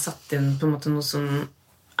det satt inn på en måte noe som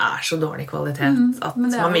så dårlig kvalitet at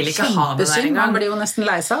man vil ikke ha det der engang. Man blir jo nesten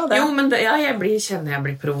lei seg av det. Jo, men kjenner jeg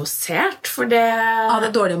blir provosert for det av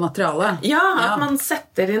det dårlige materialet. At man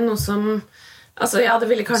setter inn noe som det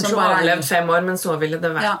ville kanskje overlevd 5 år, men så ville det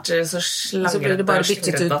vært så slangrete og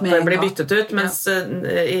slittet at det blir byttet ut, mens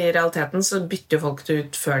i realiteten så bytter jo folk det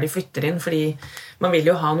ut før de flytter inn, fordi man vil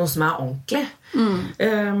jo ha noe som ordentlig.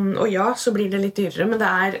 Og så blir det litt dyrere, men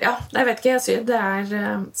jeg vet ikke, jeg sier det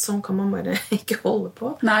sånn kan man bare ikke holde på.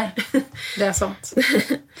 Nei, det sant.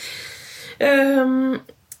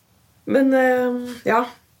 Men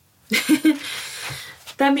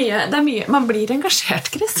det er mye. Man blir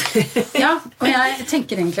engasjert, Chris. Og jeg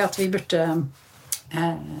tenker egentlig at vi burde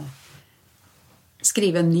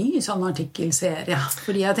skrive en ny sånn artikkelserie.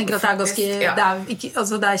 Fordi jeg tenker at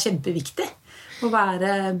det kjempeviktig å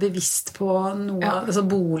være bevisst på noe.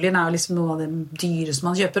 Boligen jo liksom noe av det dyre som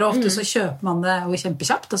man kjøper. Og ofte så kjøper man det jo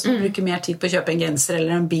kjempekjapt. Man bruker mer tid på å kjøpe en genser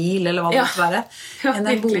eller en bil eller hva det måtte være, enn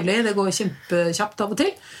en bolig. Det går kjempekjapt av og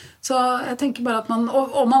til. Så jeg tenker bare at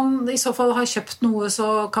om man i så fall har kjøpt noe,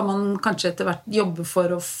 så kan man kanskje etter hvert jobbe for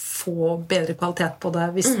å få bedre kvalitet på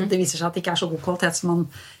det, hvis det viser seg at det ikke så god kvalitet som man,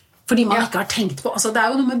 fordi man ikke har tenkt på. Det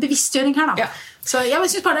jo noe med bevisstgjøring her da. Så jeg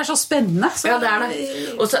synes bare det så spennende. Så det.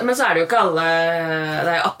 Men så det jo ikke alle,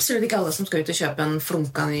 det absolutt ikke alle som skal ut og kjøpe en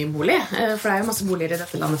flunka ny bolig, for det jo masse boliger i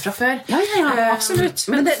dette landet fra før. Absolutt.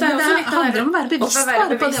 Men det handler om å være bevisst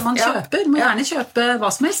bare på det man kjøper. Man må gjerne kjøpe hva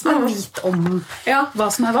som helst, men vite om hva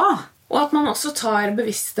som hva. Og at man også tar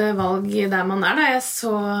bevisste valg der man da. Jeg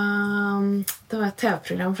så, det var et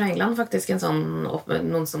TV-program fra England, faktisk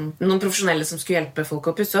noen profesjonelle som skulle hjelpe folk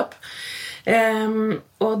å pusse opp.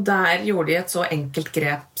 Og der gjorde de et så enkelt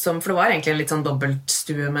grep for det var egentlig en litt sånn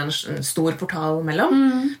dobbeltstue med en stor portal mellom,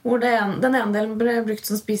 hvor den ene delen ble brukt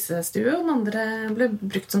som spisestue og den andre ble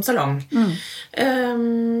brukt som salong.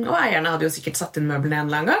 Og eierne hadde jo sikkert satt inn møblene en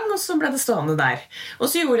eller annen gang, og så ble det stående der, og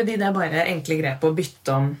så gjorde de det bare enkle grep å bytte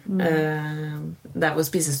om der hvor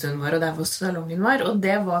spisestuen var og der hvor salongen var, og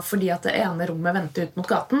det var fordi at det ene rommet vendte ut mot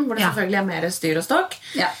gaten, hvor det selvfølgelig mer styr og stokk,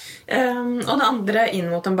 og det andre inn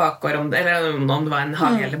mot en bakgård, eller om det var en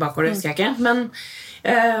hage eller bakgård, det husker jeg ikke, men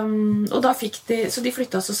og da fikk så de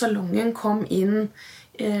flyttet, så salongen kom inn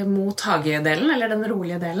mot hagedelen, eller den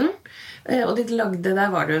rolige delen, og de lagde, der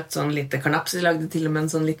var det jo et sånn lite karnapp, så de lagde til og med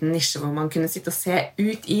en sånn liten nisje hvor man kunne sitte og se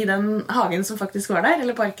ut i den hagen som faktisk var der,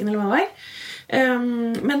 eller parken, eller hva det var.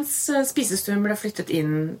 Mens spisestuen ble flyttet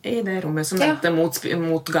inn i det rommet som vendte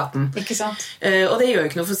mot gaten. Ikke sant? Og det gjør jo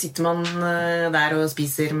ikke noe, for sitter man der og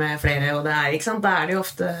spiser med flere, og det ikke sant? Da det jo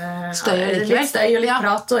ofte litt støy og litt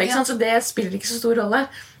prat, og, ikke sant? Så det spiller ikke så stor rolle.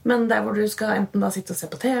 Men der hvor du skal enten da sitte og se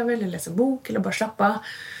på TV, eller lese bok, eller bare slappe av,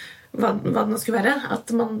 hva det nå skulle være, at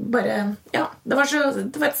man bare, det var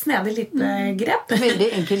et snedig lite grep.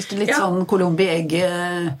 Veldig enkelt, litt sånn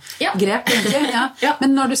Colombi-egg-grep, egentlig.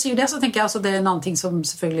 Men når du sier det, så tenker jeg altså det en annen ting som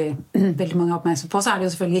selvfølgelig veldig mange oppmerksom på, så det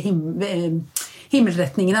jo selvfølgelig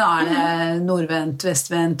himmelretningene det nordvendt,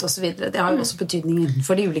 vestvendt og så videre. Det har jo også betydning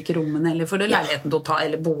for de ulike rommene, eller for det leiligheten totalt,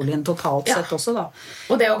 eller boligen totalt sett også da.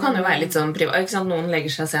 Og det kan jo være litt sånn privat, ikke sant? Noen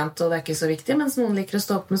legger seg sent, og det ikke så viktig, mens noen liker å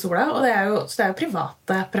stå opp med sola, og så det jo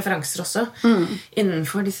private preferanser også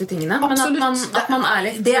innenfor disse tingene. Absolutt. Men at man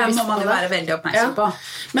litt det må man jo være veldig oppmerksom på.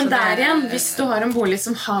 Men der igjen, hvis du har en bolig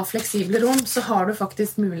som har fleksible rom, så har du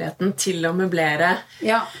faktisk muligheten til å møblere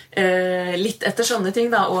litt etter sånne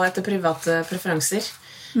ting da, og etter private preferanser.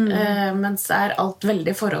 Mens alt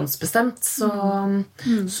veldig forhåndsbestemt, så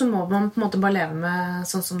må man på en måte bare leve med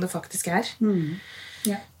sånn som det faktisk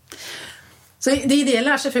Ja. Så det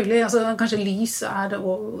ideelle selvfølgelig, altså, kanskje lys det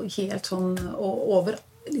helt sånn over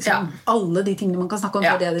liksom, alle de tingene man kan snakke om,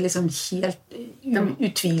 for det det liksom helt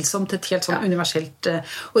utvilsomt et helt sånn universelt,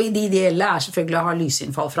 og det ideelle selvfølgelig å ha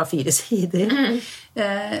lysinnfall fra 4 sider.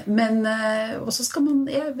 Men også skal man,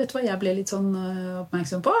 jeg vet hva jeg ble litt sånn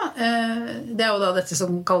oppmerksom på, det jo da dette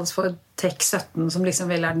som kalles for TEK 17, som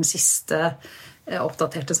liksom vel den siste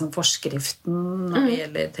oppdaterte sånn forskriften når det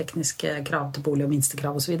gjelder tekniske krav til bolig og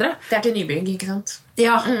minstekrav og så videre. Det til nybygg, ikke sant?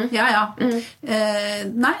 Ja.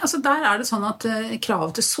 Nei, altså der det sånn at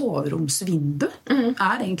kravet til soveromsvindu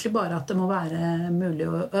egentlig bare at det må være mulig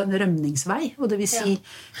en rømningsvei, og det vil si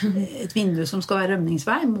et vindu som skal være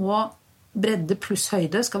rømningsvei må bredde pluss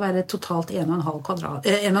høyde skal være totalt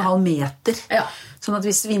 1,5 meter. Sånn at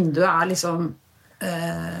hvis vinduet liksom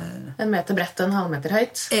 1 meter bredt og 1,5 meter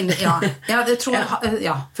høyt. Eller, det tror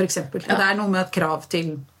jeg, for eksempel. Det noe med et krav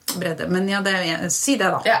til bredde. Men si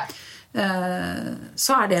det da.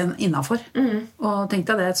 Så det innenfor. Og tenk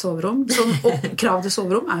deg det et soverom. Og krav til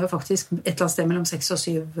soverom jo faktisk et eller annet sted mellom 6 og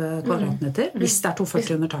 7 kvadratmeter. Hvis det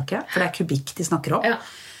 240 under taket. For det kubikk de snakker om.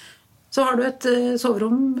 Så har du et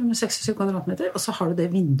soverom med 6 og 7 kvadratmeter, og så har du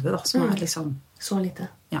det vinduet da, som liksom... Så lite.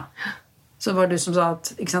 Ja. Så var du som sa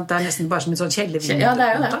at ikke sant, det nesten bare som et sånn kjellervindu. Ja, det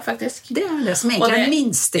jo det, faktisk. Det det som egentlig det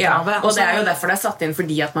minste kravet. Ja, og det jo derfor det satt inn,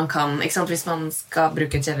 fordi at man kan, ikke sant, hvis man skal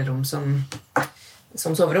bruke et kjellerrom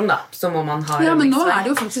som soverom da, så må man ha... Ja, men nå det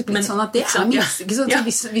jo faktisk blitt sånn at det minst, ikke sant?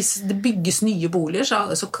 Så hvis det bygges nye boliger, så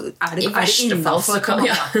det I verste fall så kan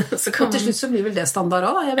og til slutt så blir vel det standard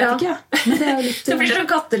også, da. Jeg vet ikke. Men det jo litt... Det blir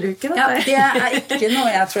sånn katteluke, da. Ja, det ikke noe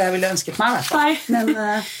jeg tror jeg ville ønsket meg, i hvert fall.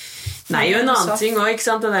 Men... Nei, jo en annen ting også, ikke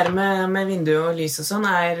sant? Det der med vindu og lys og sånn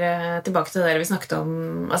tilbake til det vi snakket om,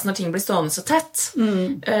 altså når ting blir stående så tett,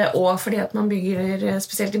 og fordi at man bygger,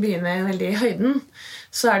 spesielt i byene, veldig i høyden,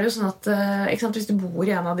 så det jo sånn at ikke sant, hvis du bor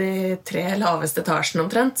i en av de 3 laveste etasjene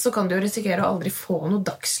omtrent, så kan du jo risikere å aldri få noe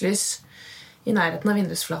dagslys i nærheten av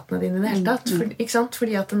vindusflatene dine i det hele tatt, ikke sant?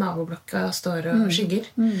 Fordi at naboblokka står og skygger.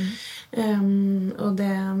 Og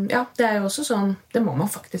det jo også sånn, det må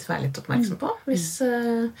man faktisk være litt oppmerksom på, hvis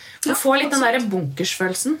du får litt den der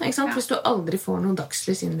bunkersfølelsen, ikke sant? Hvis du aldri får noe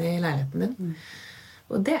dagslys inn i leiligheten din.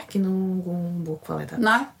 Og det ikke noen god bokkvalitet.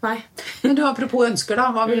 Nei. Men du, apropos ønsker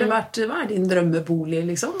da, hva din drømmebolig,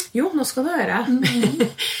 liksom? Jo, nå skal du høre.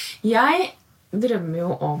 Jeg drømmer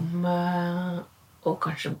jo om å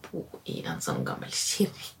kanskje bo i en sånn gammel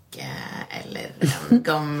kirke, eller en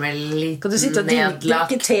gammel liten kan du sitte og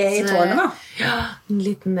drikke te i tårnet da? Ja, en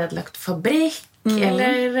liten nedlagt fabrikk,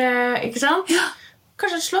 eller, ikke sant?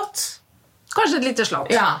 Kanskje et slott. Kanskje et lite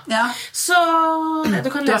slott. Ja. Så det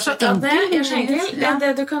du kan lese ut av det,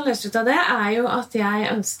 det du kan lese ut av det jo at jeg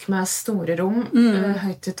ønsker meg store rom,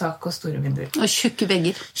 høyt i tak og store vinduer. Og tjukke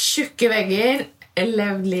vegger. Tjukke vegger,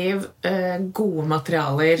 levd liv, gode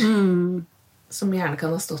materialer, som gjerne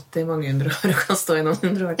kan ha stått i mange 100 år, og kan stå i noen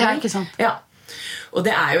 100 år til. Ja, ikke sant? Ja. Og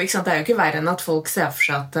det jo ikke sant, det jo ikke verre enn at folk ser for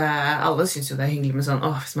seg at alle synes jo det hyggelig med sånn,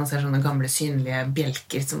 hvis man ser sånne gamle synlige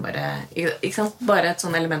bjelker som bare, ikke sant, bare et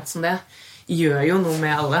sånn element som det gjør jo noe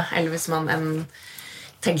med alle, eller hvis man en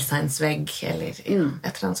teglsteinsvegg eller et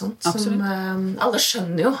eller annet sånt som alle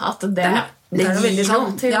skjønner jo at det jo veldig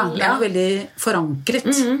sånn til, det jo veldig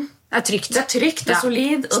forankret. Det trygt. Det trygt og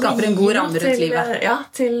solid, og skaper en god ramme rundt livet. Ja,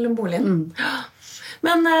 til boligen.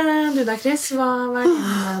 Men du da, Chris, hva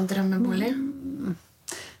din drømmebolig?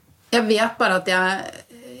 Jeg vet bare at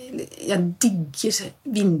jeg digger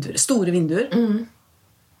vinduer, store vinduer.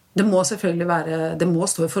 Det må selvfølgelig være, det må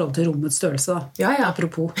stå i forhold til rommets størrelse da, ja.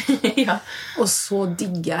 Apropos. Og så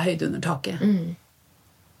digger jeg høyde under taket.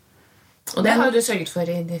 Og det har du sørget for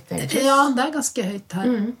i ditt eget hus? Ja, det ganske høyt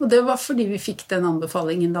her. Og det var fordi vi fikk den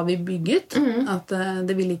anbefalingen da vi bygget, at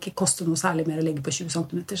det ville ikke koste noe særlig mer å legge på 20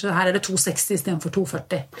 cm. Så her det 260 i stedet for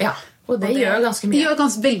 240. Ja, og det gjør ganske mye. Det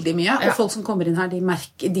gjør veldig mye, og folk som kommer inn her,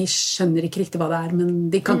 de skjønner ikke riktig hva det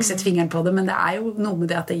men de kan ikke sette fingeren på det, men det jo noe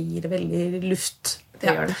med det at det gir veldig luft. Det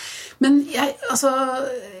gjør det. Men jeg, altså,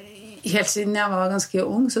 helt siden jeg var ganske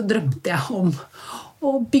ung, så drømte jeg om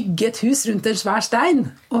å bygge et hus rundt en svær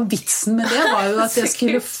stein. Og vitsen med det var jo at jeg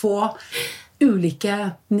skulle få ulike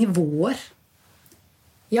nivåer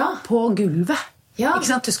på gulvet. Ja.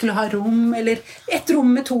 Ikke sant? Du skulle ha rom, eller et rom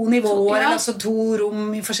med 2 nivåer, eller altså 2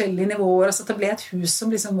 rom i forskjellige nivåer, altså at det ble et hus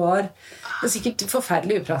som liksom var, det er sikkert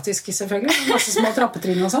forferdelig upraktisk selvfølgelig, masse små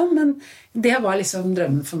trappetrinn og sånn, men det var liksom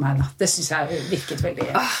drømmen for meg da. Det synes jeg virket veldig...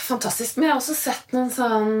 Fantastisk, men jeg har også sett noen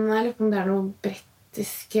sånn, jeg lurer på om det er noe britiske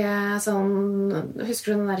sånn,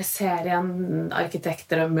 husker du den der serien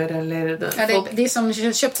Arkitektdrømmer eller de som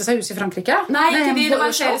kjøpte seg hus i Frankrike? Nei, ikke de, det var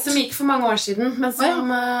en serie som gikk for mange år siden, men som,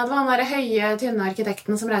 det var den der høye, tynne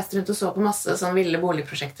arkitekten som reiste rundt og så på masse sånn ville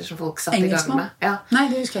boligprosjekter som folk satt i gang med. Nei,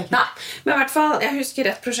 det husker jeg ikke. Nei, men i hvert fall, jeg husker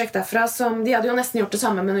et prosjekt derfra som, de hadde jo nesten gjort det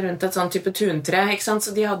samme, men rundt et sånn type tuntre, ikke sant?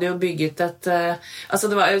 Så de hadde jo bygget et, altså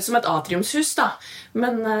det var jo som et atriumshus da,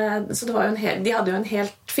 men så det var jo de hadde jo en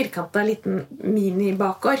helt firkantet liten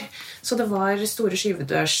mini-bakgård, så det var store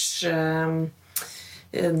skyvedører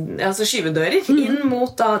inn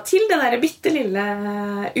mot da, til det der bittelille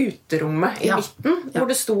uterommet i midten, hvor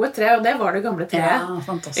det sto et tre, og det var det gamle treet,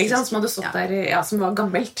 ikke sant, som hadde stått der, som var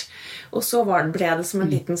gammelt, og så ble det som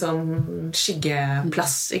en liten sånn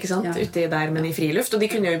skyggeplass, ikke sant, ute der, men i friluft, og de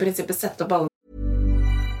kunne jo i prinsippet sette opp alle.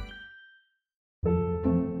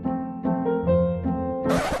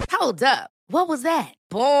 Hold up. What was that?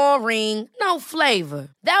 Boring. No flavor.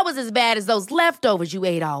 That was as bad as those leftovers you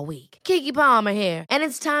ate all week. Keke Palmer here, and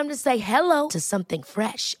it's time to say hello to something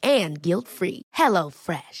fresh and guilt-free. Hello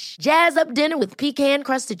Fresh. Jazz up dinner with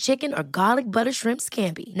pecan-crusted chicken or garlic butter shrimp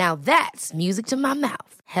scampi. Now that's music to my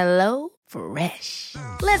mouth. Hello Fresh.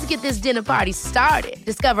 Let's get this dinner party started.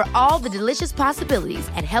 Discover all the delicious possibilities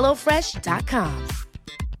at HelloFresh.com.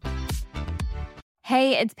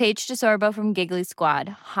 Hey, it's Paige DeSorbo from Giggly Squad.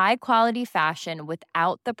 High quality fashion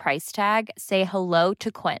without the price tag. Say hello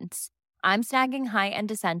to Quince. I'm snagging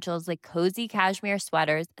high-end essentials like cozy cashmere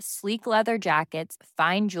sweaters, sleek leather jackets,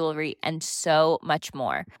 fine jewelry, and so much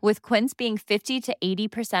more. With Quince being 50 to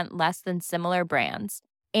 80% less than similar brands.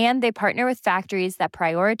 And they partner with factories that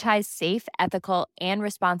prioritize safe, ethical, and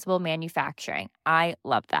responsible manufacturing. I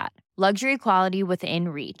love that. Luxury quality within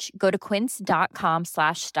reach. Go to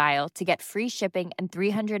quince.com/style to get free shipping and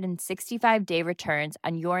 365-day returns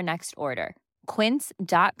on your next order.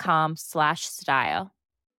 Quince.com/style.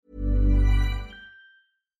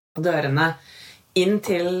 Dørene inn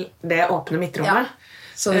til det åpne midtrommet.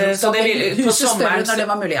 Så det ville huset større når det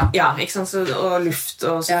var mulig, Ja, ikke sant? Og luft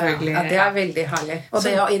og selvfølgelig. Ja, det er veldig herlig. Og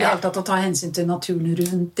det i det hele tatt å ta hensyn til naturen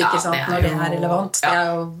rundt, ikke sant, når det er relevant. Det er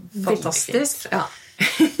jo fantastisk. Ja.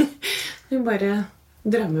 Vi bare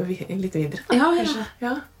drømmer litt videre. Kanskje.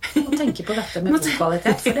 Og tenke på dette med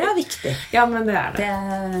bokvalitet, for det er viktig. Ja, men det er det.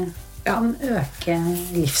 Det kan øke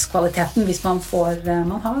livskvaliteten hvis man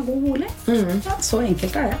har god bolig. Så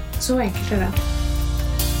enkelt er det. Så enkelt er det.